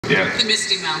Yeah. The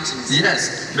Misty Mountains.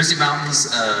 Yes, Misty Mountains,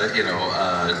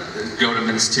 go to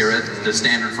Minas Tirith, to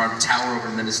stand in front, tower over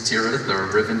Minas Tirith or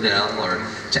Rivendell, or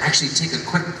to actually take a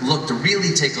quick look, to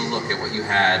really take a look at what you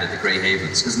had at the Grey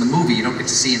Havens. Because in the movie, you don't get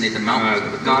to see any of the mountains.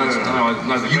 No,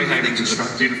 the Grey Havens is a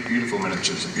beautiful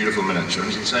miniature. It's a beautiful miniature.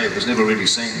 And as you say, it was never really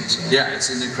seen. So. Yeah, it's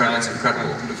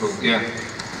incredible. Beautiful, yeah.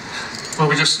 Well,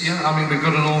 we just, yeah, I mean, we've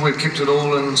got it all, we've kept it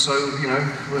all, and so, you know,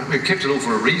 we've kept it all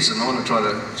for a reason. I want to try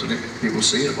to let people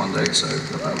see it one day, so,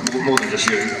 more than just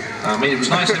you. I mean, it was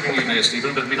nice having you there,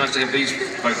 Stephen, but it'd be nice to have these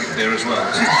folk there as well.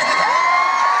 One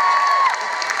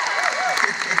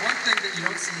thing that you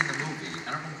don't see in the movie,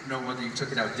 I don't know whether you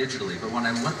took it out digitally, but when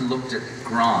I went and looked at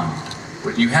Grond,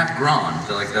 you have Grond,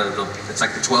 it's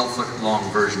like the 12-foot long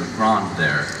version of Grond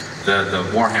there, the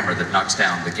Warhammer that knocks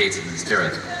down the gates of Minas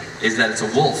Tirith, is that it's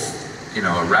a wolf. You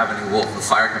know, a ravening wolf with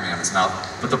fire coming out of its mouth,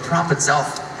 but the prop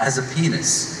itself has a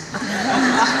penis. The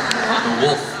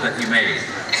wolf that you made.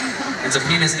 It's a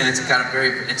penis, and it's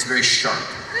very sharp.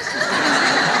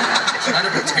 It's kind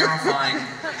of a terrifying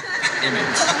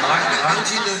image. How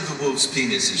do you know the wolf's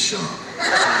penis is sharp?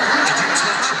 Did you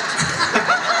touch it?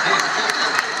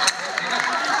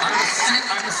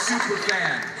 I'm a super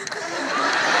fan.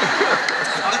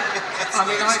 I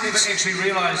mean, I didn't actually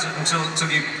realise it until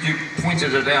you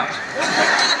pointed it out.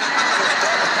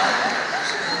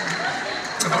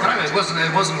 No, it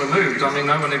wasn't removed. I mean,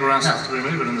 no one ever asked us to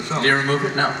remove it in the film. Did you remove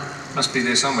it? No. Must be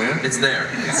there somewhere. It's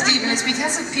there. Yeah. Stephen, it's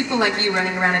because of people like you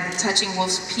running around and touching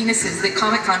wolves' penises that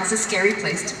Comic-Con is a scary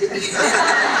place to be.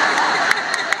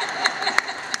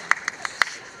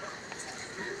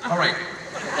 All right.